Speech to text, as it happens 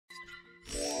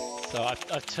So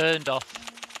I've turned off,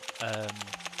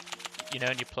 you know,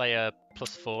 when you play a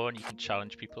 +4 and you can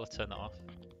challenge people, I turn that off.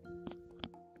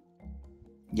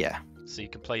 Yeah. So you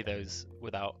can play those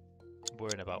without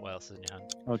worrying about what else is in your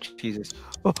hand. Oh Jesus.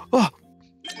 Oh, oh.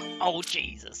 Oh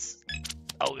Jesus.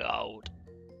 Oh God.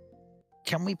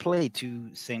 Can we play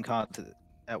 2 same cards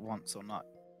at once or not?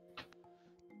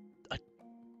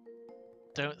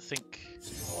 Don't think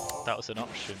that was an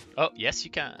option. Oh, yes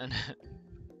you can.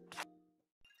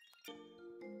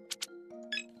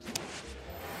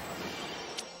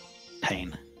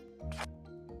 Pain.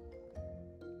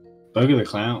 Bogey the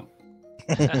Clown.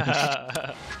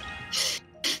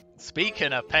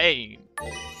 Speaking of pain.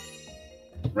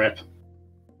 Rep.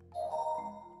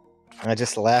 I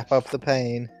just lap up the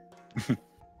pain.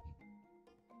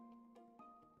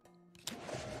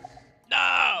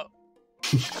 No!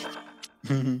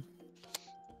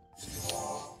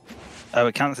 Oh,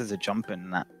 it counts as a jumping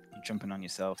that. You're jumping on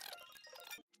yourself.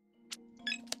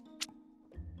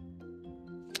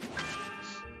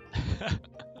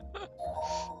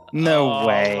 No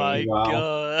way. Oh my Wow.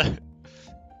 God.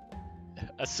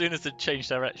 As soon as the change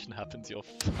direction happens, you're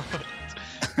fucked.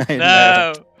 I No!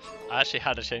 know. I actually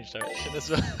had a change direction as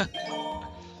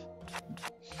well.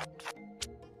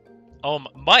 Oh,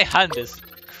 my hand is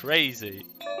crazy.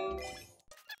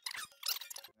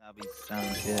 That'll be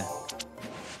sound here.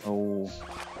 Oh.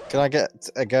 Can I get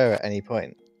a go at any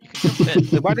point? You can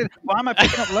jump in. Why am I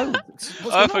picking up loads? What's Oh,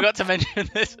 I going on? forgot to mention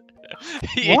this.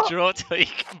 You What? draw till you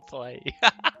can play.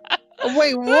 Oh,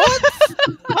 wait, what?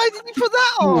 Why did you put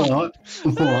that on? What?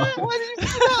 What? Why did you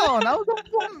put that on? I was on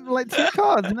 1, like 2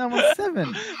 cards, and now I'm on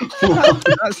 7.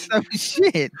 That's so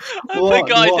shit. I What?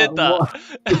 forgot I What? did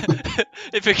that.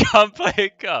 If you can't play a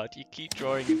card, you keep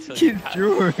drawing until you Keep can.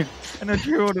 drawing, and I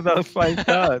drew all of those 5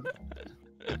 cards.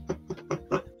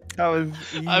 That was.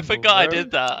 Evil, I forgot I bro.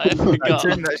 did that. I I forgot.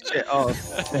 turned that shit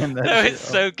off. Turn that No, shit it's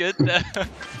off. so good now.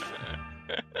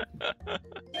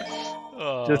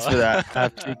 Oh. Just for that, I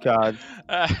have 2 cards.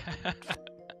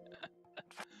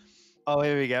 Oh,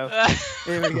 here we go.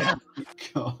 Here we go.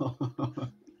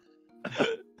 God.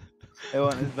 It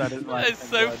wasn't as bad as mine. It's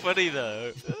thank so God. funny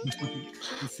though.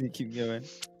 Let's see, keep going.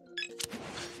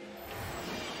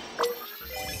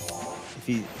 If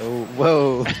he, oh,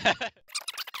 whoa.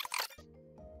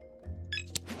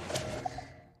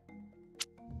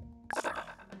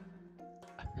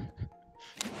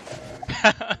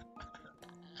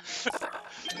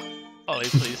 Ollie,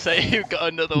 please say you've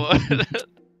got another one.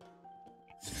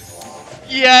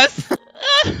 Yes!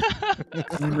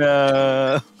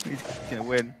 No. He's gonna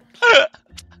win.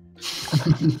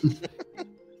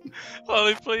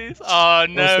 Ollie, please. Oh Oh,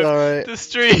 no. sorry. The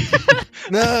stream.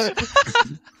 No!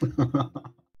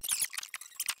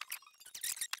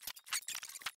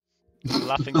 I'm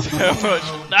laughing so much.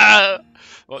 No!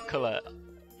 What colour?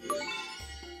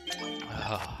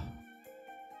 Oh.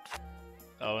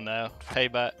 Oh no.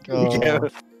 Payback. Oh.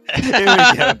 Here we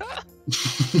go.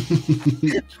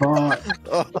 Fuck.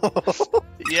 Oh.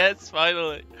 Yes,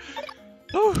 finally.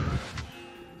 Whew.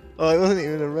 Oh, it wasn't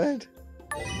even a red.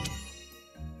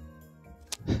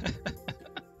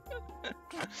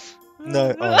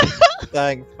 No. Oh,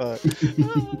 thank fuck.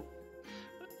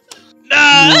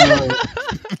 No!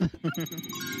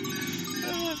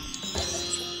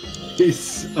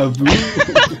 It's a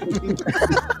boo.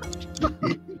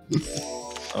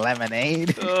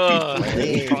 Lemonade. Oh,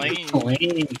 Clean.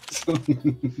 clean.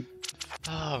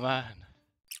 Oh man.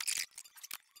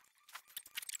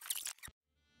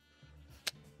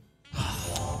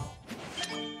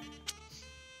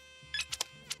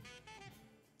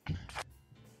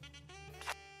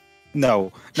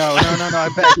 No. No, I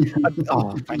bet.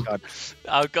 Oh, thank God.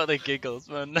 I've got the giggles,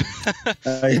 man.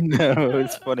 I know,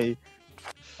 it's funny.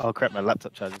 Oh crap, my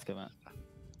laptop charger's come out.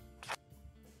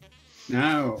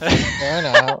 No. Going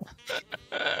out.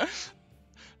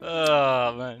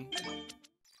 Oh man.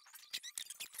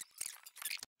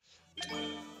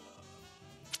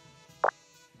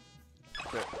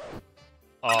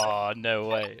 Oh no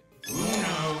way.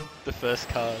 The first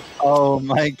card. Oh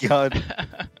my God.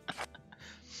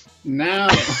 No.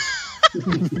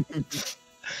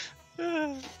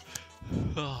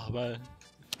 Oh man.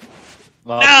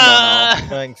 Oh, No!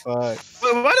 Thank fuck.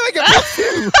 Why do I get plus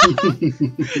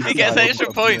 2? He gets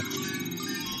extra points.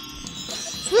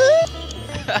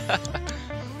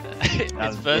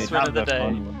 His first win of the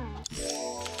day.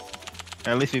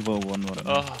 At least we've all won one.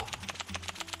 Oh.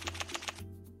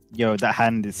 Yo, that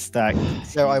hand is stacked.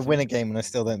 So I win a game and I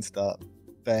still don't start.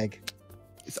 Beg.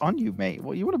 It's on you, mate.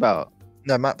 What are you on about?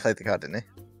 No, Matt played the card, didn't he?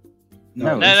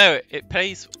 No, No, it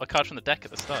plays a card from the deck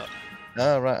at the start.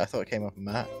 Oh, right. I thought it came up on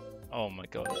Matt. Oh my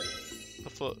god. I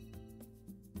thought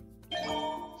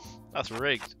That's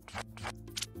rigged.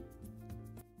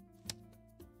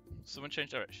 Someone change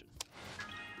direction.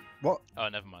 What? Oh,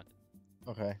 never mind.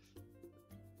 Okay.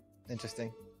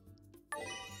 Interesting.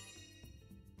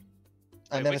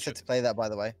 I Wait, never which said to play that, by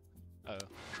the way. Oh.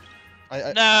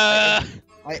 I No!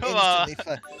 Come on!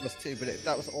 instantly pressed +2, but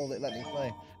that was all it let me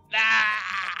play.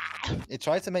 Nah! It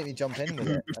tried to make me jump in with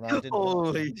it, and I didn't.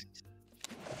 Holy.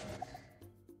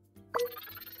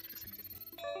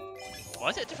 Why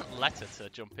is it a different letter to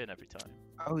jump in every time?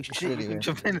 Oh It's shit! really You can weird.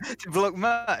 jump in to block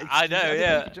Max. I know, didn't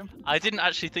yeah. think you jump in. I didn't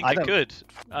actually think I it don't- could,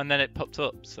 and then it popped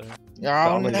up, so... Oh,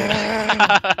 Ollie.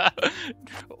 no.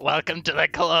 Welcome to the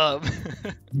club!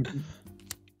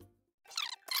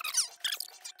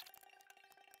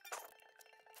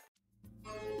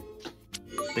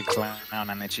 Big clown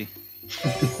energy.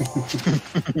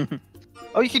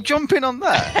 Oh, you can jump in on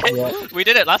that. Yeah. We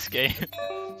did it last game.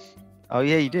 Oh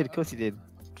yeah, you did. Of course you did.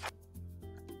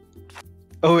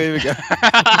 Oh, here we go.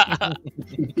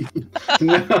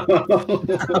 No.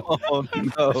 Oh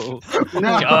no.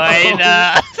 No. Join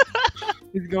us!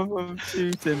 He's gone from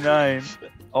 2 to 9.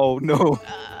 Oh no.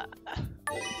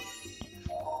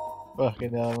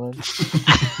 Fucking hell, man.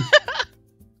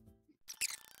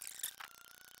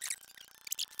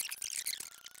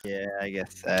 Yeah, I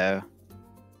guess so.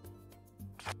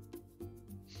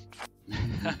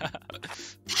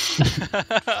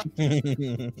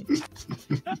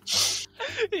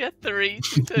 He had 3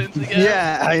 turns ago.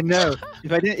 Yeah, I know.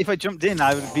 If I jumped in,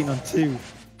 I would have been on 2.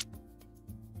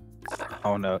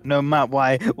 Oh no, no, Matt,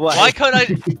 why? Why can't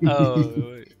I? Oh.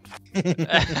 Wait.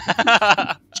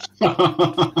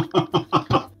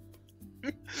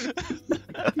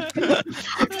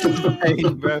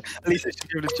 Pain, bro. At least I should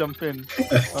be able to jump in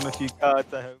on a few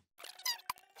cards. I hope.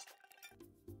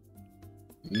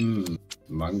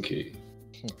 Monkey.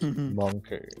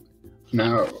 Monkey.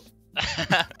 No.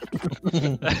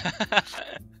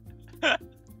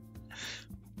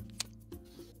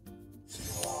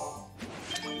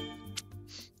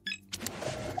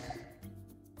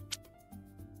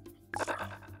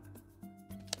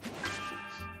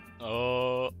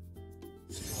 Oh.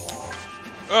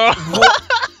 Oh.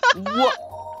 What?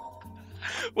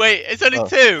 Wait, it's only Oh.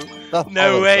 2. That's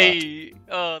No bollocks, way.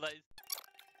 Oh, that is.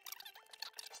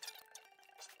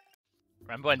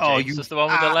 Remember when Oh, James you was the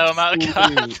one with the low amount of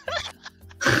absolute-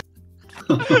 that.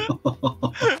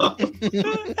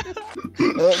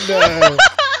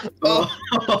 Oh,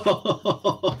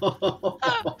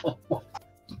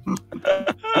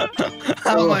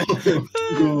 How am I? God.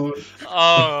 Oh,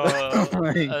 Oh my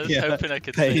I was God. hoping I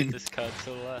could Pain. save this card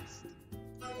till last.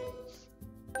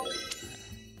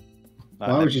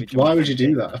 Why would you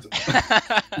do that?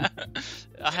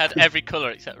 I had every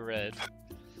colour except red.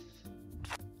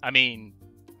 I mean,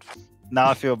 Now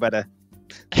I feel better.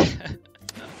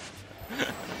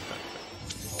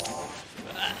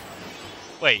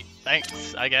 wait,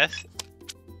 thanks, I guess.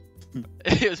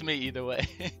 It was me either way.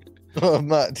 oh,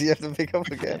 Matt, do you have to pick up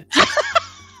again?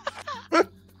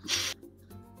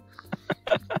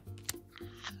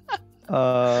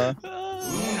 Oh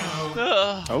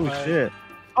man. shit.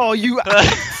 Oh, you.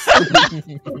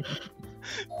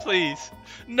 Please.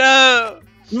 No!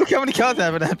 Look how many cards I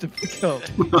have and I have to pick up.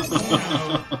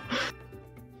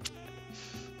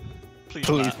 Please,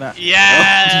 Please, Matt.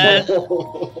 Yes!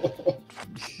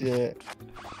 Shit.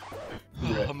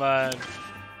 Oh man.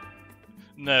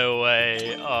 No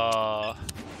way. Oh.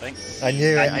 Thanks. I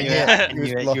knew it. I knew it. I knew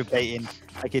He was it. You were baiting.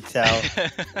 I could tell.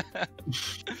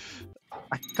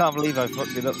 I can't believe I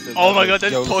fucked it up. So Oh my God,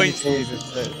 there's Yo, points.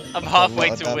 Jesus, I'm halfway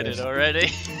lot of to win it damage. already.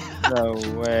 no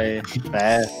way.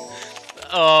 Fair.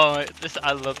 Oh,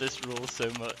 I love this rule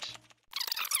so much.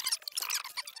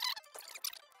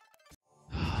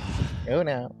 Oh,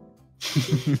 no.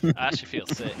 I actually feel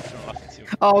sick from laughing too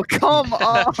much. Oh, come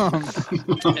on.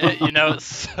 You know, it's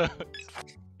so...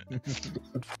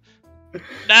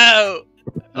 No!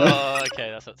 Oh, okay,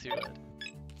 that's not too bad.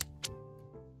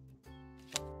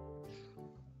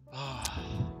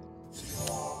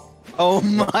 Oh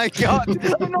my God.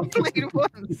 I've not played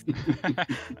once.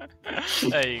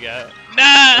 There you go.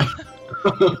 No!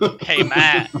 Hey,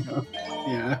 Matt.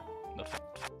 Yeah.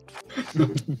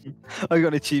 I got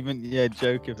an achievement. Yeah,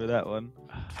 Joker for that one.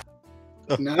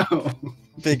 No.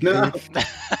 Big No. oof.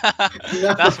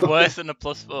 That's worse than a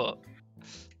 +4.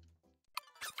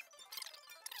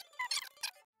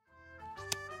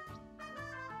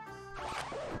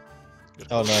 Good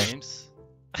Oh, call, no. James.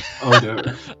 Oh no.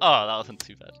 Oh, that wasn't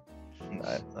too bad.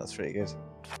 No, that's pretty good.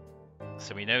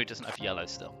 So we know he doesn't have yellow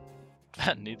still.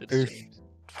 Neither does Oof. James.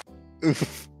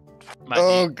 Oof. Matt,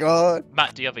 Oh, God.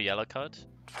 Matt, do you have a yellow card?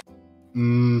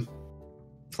 Mm,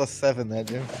 +7 there,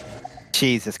 Jim.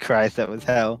 Jesus Christ, that was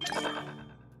hell.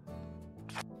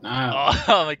 No.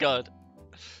 Oh my god.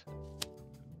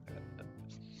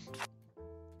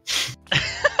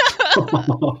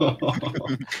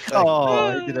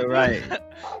 Oh, he did it right.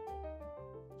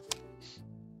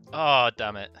 Oh,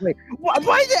 damn it. Wait,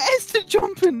 why is it Esther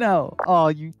jumping now? Oh,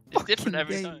 you. It's different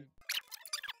fucking every game. time.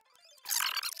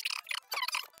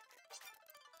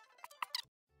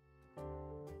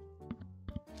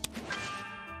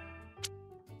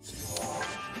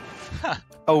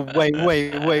 Oh, wait.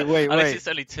 At least it's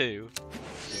only 2.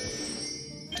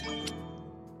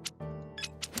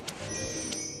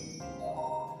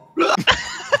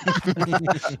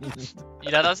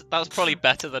 Yeah, that was probably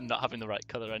better than not having the right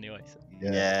colour anyway. So.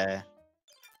 Yeah.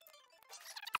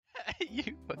 You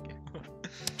fucking.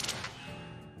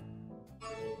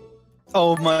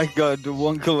 Oh my god, the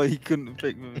one colour he couldn't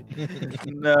pick me.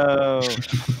 No.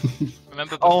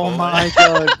 Remember before? Oh my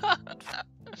god.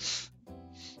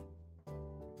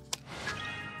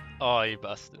 Oh, you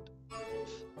bastard.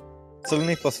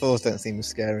 Suddenly +4s don't seem as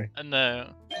scary. I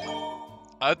know.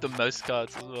 I had the most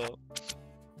cards as well.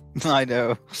 I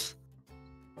know.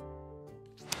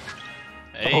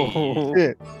 Hey. Oh.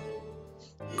 Shit.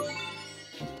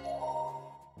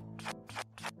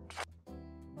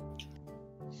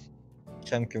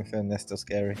 Can confirm they're still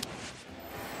scary.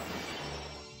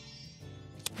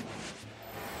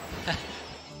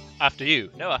 After you.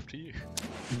 No, after you.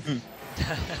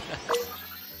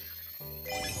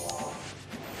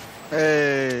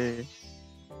 Hey.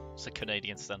 It's a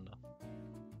Canadian standoff.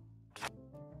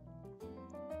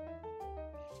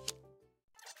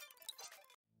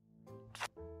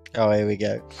 Oh, here we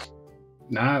go.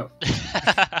 No.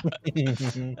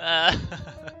 Uh,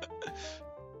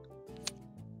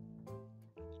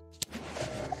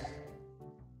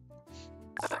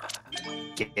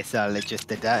 Guess I'll just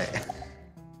die.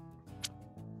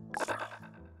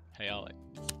 hey, Ollie.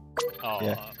 Oh,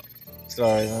 Yeah.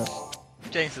 Sorry, man.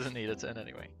 James doesn't need a turn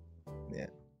anyway. Yeah.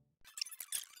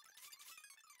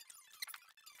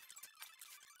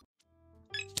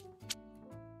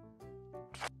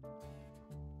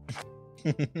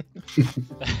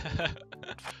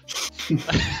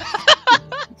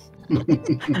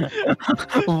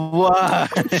 Why?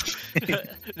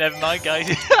 Never mind, guys.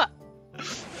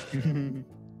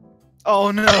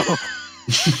 Oh no.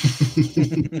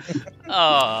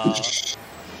 Oh.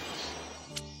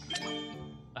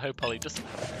 I hope Ollie doesn't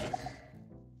have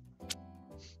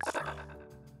it.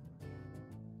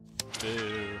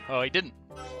 Boo. Oh, he didn't.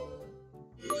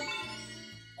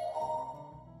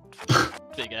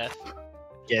 Big F.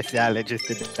 Guess I'll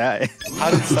just die.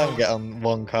 How did Sam get on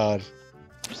one card?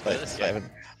 Just Like, like this guy. 7.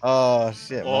 Oh,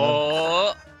 shit, man.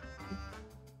 Oh.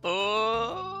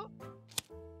 Oh.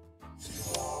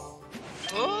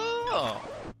 Oh.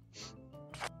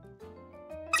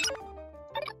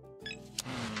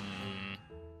 Hmm.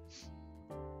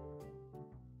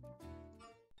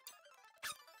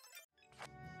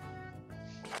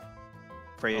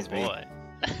 Praise Oh me. boy.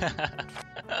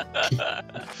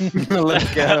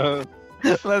 Let's go.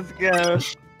 Let's go.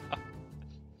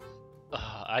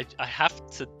 Oh, I have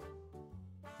to.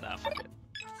 Nah, fuck it.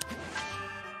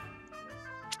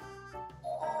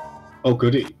 Oh,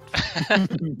 goody.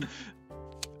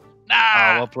 Nah!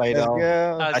 Oh, well played, Let's Al.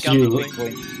 go. I was Actually, you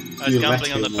gambling. look- I was you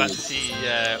gambling on the let fact it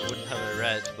he wouldn't have a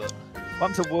red, but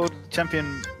Once a world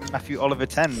champion Matthew Oliver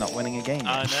 10 not winning a game.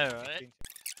 I know, right?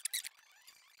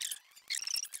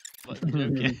 But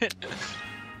joking.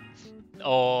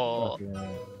 Oh, Fucking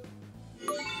hell.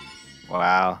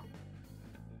 Wow.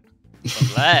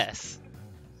 unless.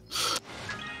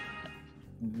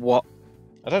 What?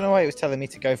 I don't know why he was telling me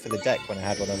to go for the deck when I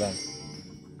had one of them.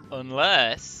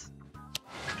 Unless.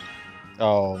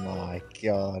 Oh my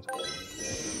god.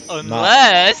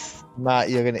 Unless. Matt,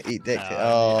 you're gonna eat dick. No,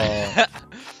 Oh. yeah.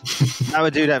 I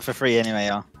would do that for free anyway,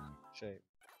 y'all. Shit.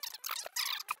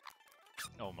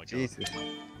 Oh my god. Jesus.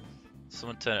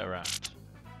 Someone turn it around.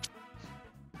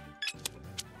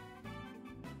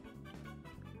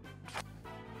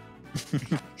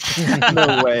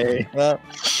 No way. Well,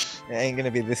 it ain't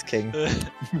gonna be this king.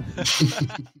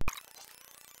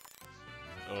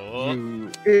 Oh.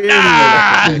 You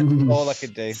Ah! All I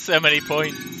could do. So many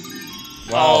points.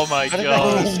 Wow. Oh my How did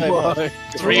god. that so much? Why?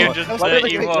 331. That was such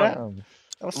a quick round.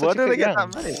 That was such Why a did I quick get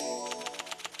round. that many?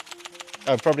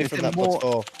 Oh, probably It's from in that more-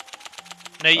 +4.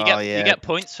 No, you Oh, get yeah. you get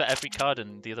points for every card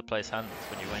in the other player's hands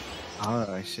when you win.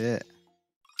 Oh shit.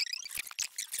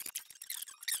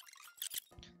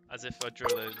 As if I draw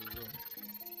those as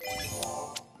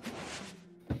well.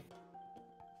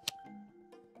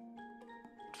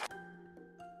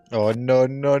 Oh no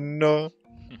no no.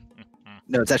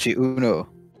 No, it's actually Uno.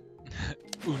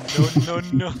 Oh, no,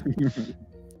 no, no.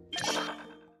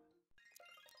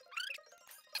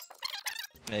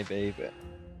 Maybe, but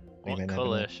we may What never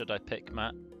colour know. should I pick,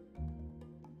 Matt?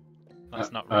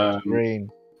 That's not red. Green.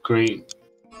 Green.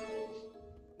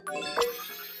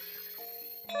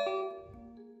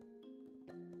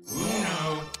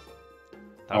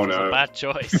 That Oh, was no. a bad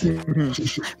choice.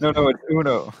 No, it's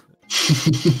Uno.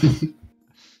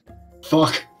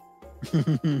 Fuck.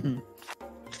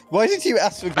 Why did you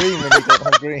ask for green when you don't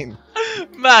have green?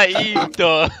 Matt, you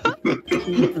done.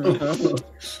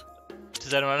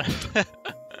 Does anyone?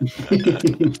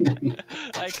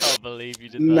 I can't believe you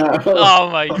did that. No. Oh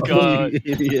my god.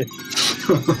 Idiot.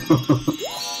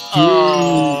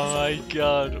 Oh my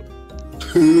god.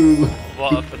 Poo.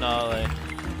 What a finale.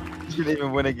 You didn't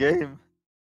even win a game.